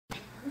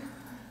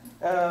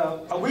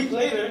A week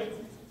later,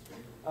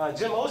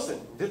 Jim Olsen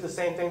did the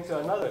same thing to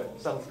another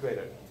 7th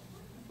grader.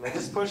 And they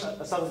just pushed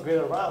a 7th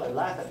grader around and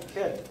laughed at the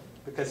kid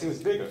because he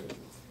was bigger.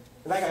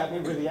 And that got me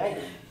really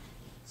angry.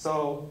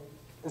 So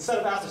instead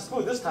of after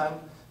school this time,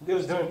 it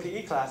was during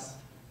PE class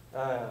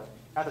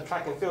at the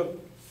track and field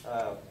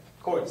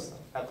courts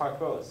at Park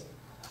Rose.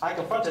 I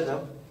confronted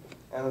him,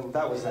 and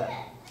that was that.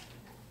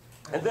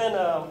 And then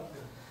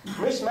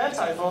Mitch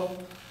Mantyfel,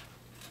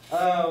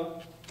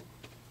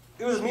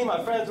 it was me and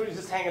my friends. We were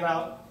just hanging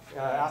out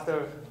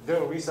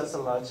during recess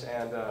and lunch,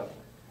 and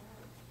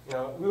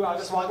we were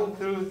just walking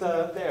through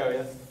the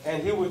area,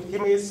 and he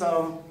made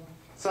some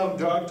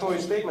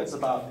derogatory statements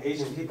about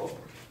Asian people.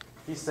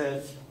 He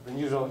said the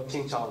usual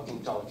ching chong,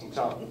 ching chong, ching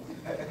chong.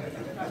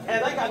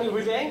 And that got me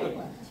really angry.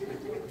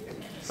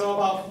 So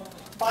about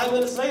 5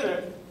 minutes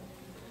later,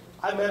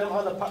 I met him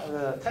on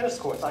the tennis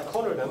courts. I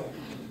cornered him,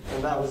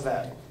 and that was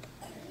that.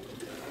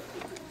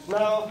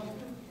 Now,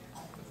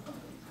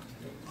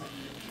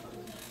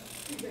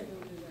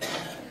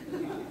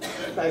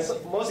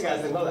 most of you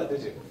guys didn't know that,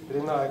 did you? You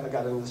didn't know I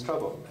got in this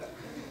trouble.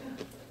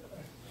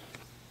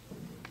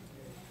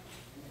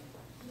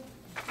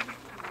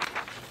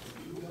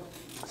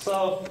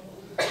 So,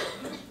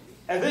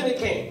 and then it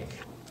came.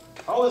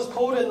 I was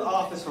pulled in the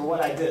office for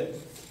what I did.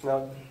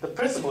 The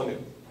principal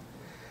knew.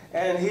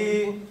 And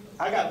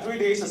I got 3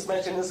 days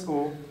suspension in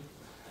school.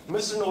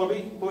 Mr.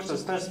 Norby, who was the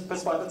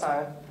principal at the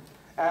time,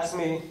 asked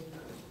me,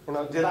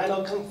 did I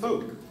know Kung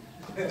Fu?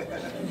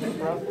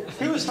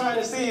 He was trying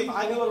to see if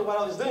I knew what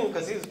I was doing,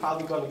 because he was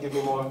probably going to get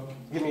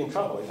me in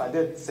trouble if I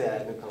did say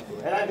I knew Kung Fu.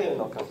 And I didn't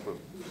know Kung Fu.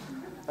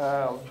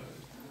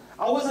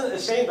 I wasn't too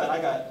ashamed that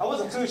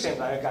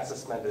I got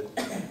suspended.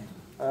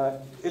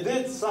 It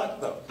did suck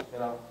though,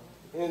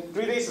 In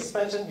 3 days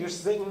suspension, you're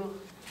sitting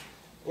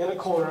in a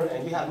corner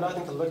and you have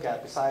nothing to look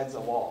at besides a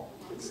wall.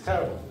 It's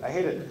terrible. I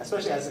hated it,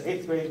 especially as an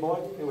 8th grade boy.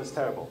 It was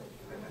terrible.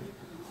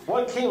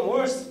 What came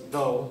worse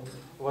though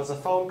was a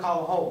phone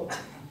call home.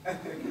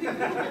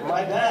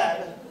 My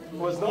dad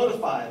was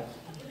notified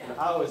and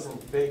I was in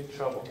big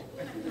trouble.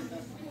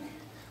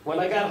 When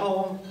I got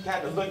home, he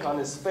had the look on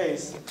his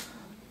face.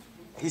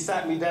 He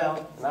sat me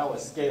down, and I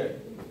was scared.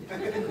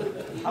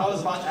 I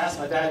was about to ask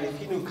my daddy if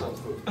he knew Kung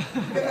Fu.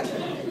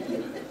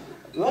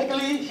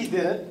 Luckily, he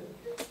didn't.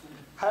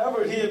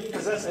 However, he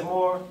possessed a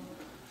more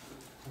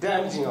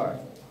damaging art,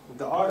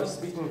 the art of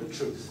speaking the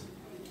truth.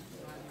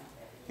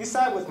 He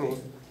sat with me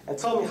and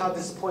told me how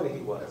disappointed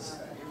he was,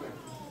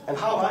 and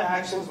how my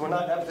actions were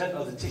not evident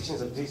of the teachings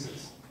of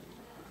Jesus.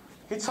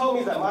 He told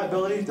me that my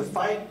ability to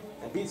fight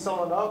and beat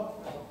someone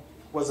up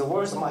was the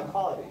worst of my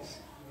qualities,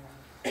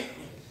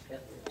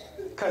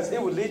 because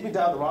it would lead me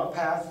down the wrong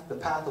path, the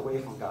path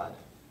away from God.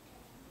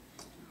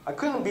 I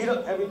couldn't beat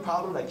up every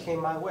problem that came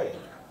my way.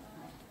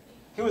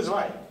 He was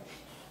right.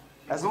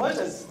 As much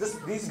as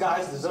these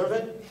guys deserve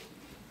it,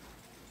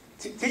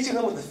 teaching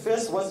them with the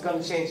fist wasn't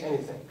going to change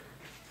anything.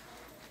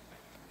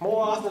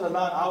 More often than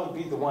not, I would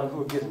be the one who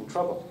would get in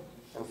trouble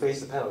and face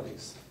the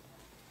penalties.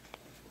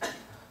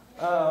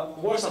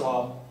 Worst of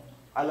all,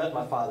 I let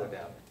my father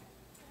down.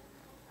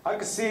 I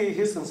could see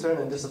his concern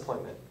and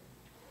disappointment.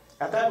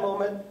 At that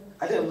moment,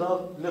 I didn't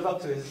live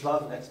up to his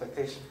love and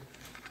expectation.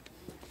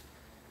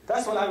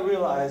 That's when I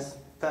realized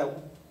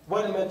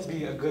what it meant to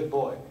be a good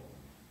boy.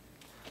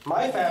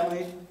 My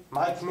family,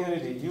 my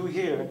community, you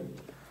here,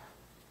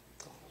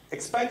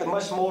 expected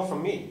much more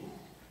from me.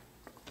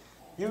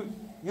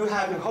 You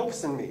have your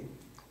hopes in me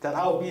that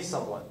I will be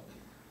someone.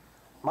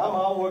 My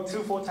mom worked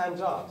 2 full-time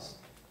jobs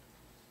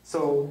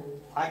so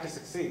I could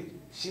succeed.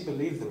 She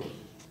believed in me.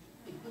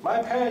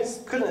 My parents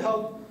couldn't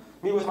help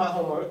me with my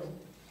homework.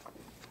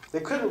 They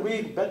couldn't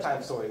read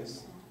bedtime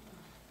stories,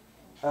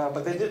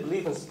 but they did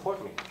believe and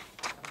support me.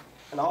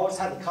 And I always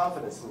had the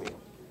confidence in me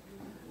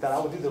that I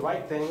would do the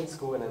right thing in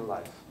school and in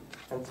life,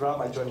 and throughout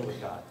my journey with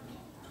God.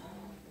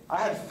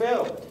 I had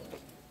failed.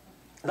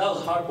 That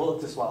was a hard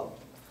bullet to swallow.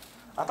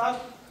 I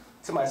thought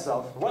to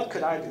myself, what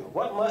could I do?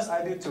 What must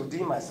I do to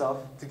redeem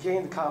myself, to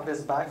gain the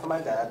confidence back from my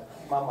dad,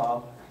 my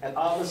mom, and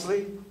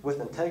honestly, with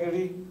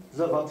integrity,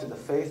 live up to the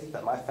faith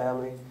that my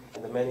family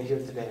and the many here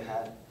today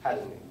had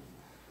in me.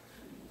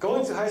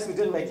 Going to high school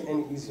didn't make it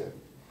any easier.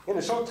 In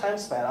a short time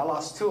span, I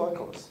lost 2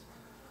 uncles.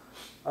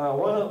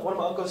 One of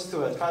my uncles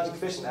to a tragic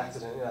fishing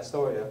accident in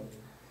Astoria,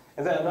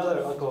 and then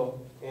another uncle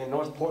in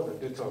North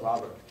Portland due to a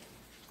robbery.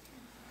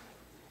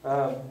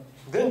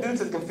 Then due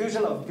to the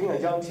confusion of being a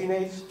young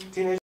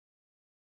teenager,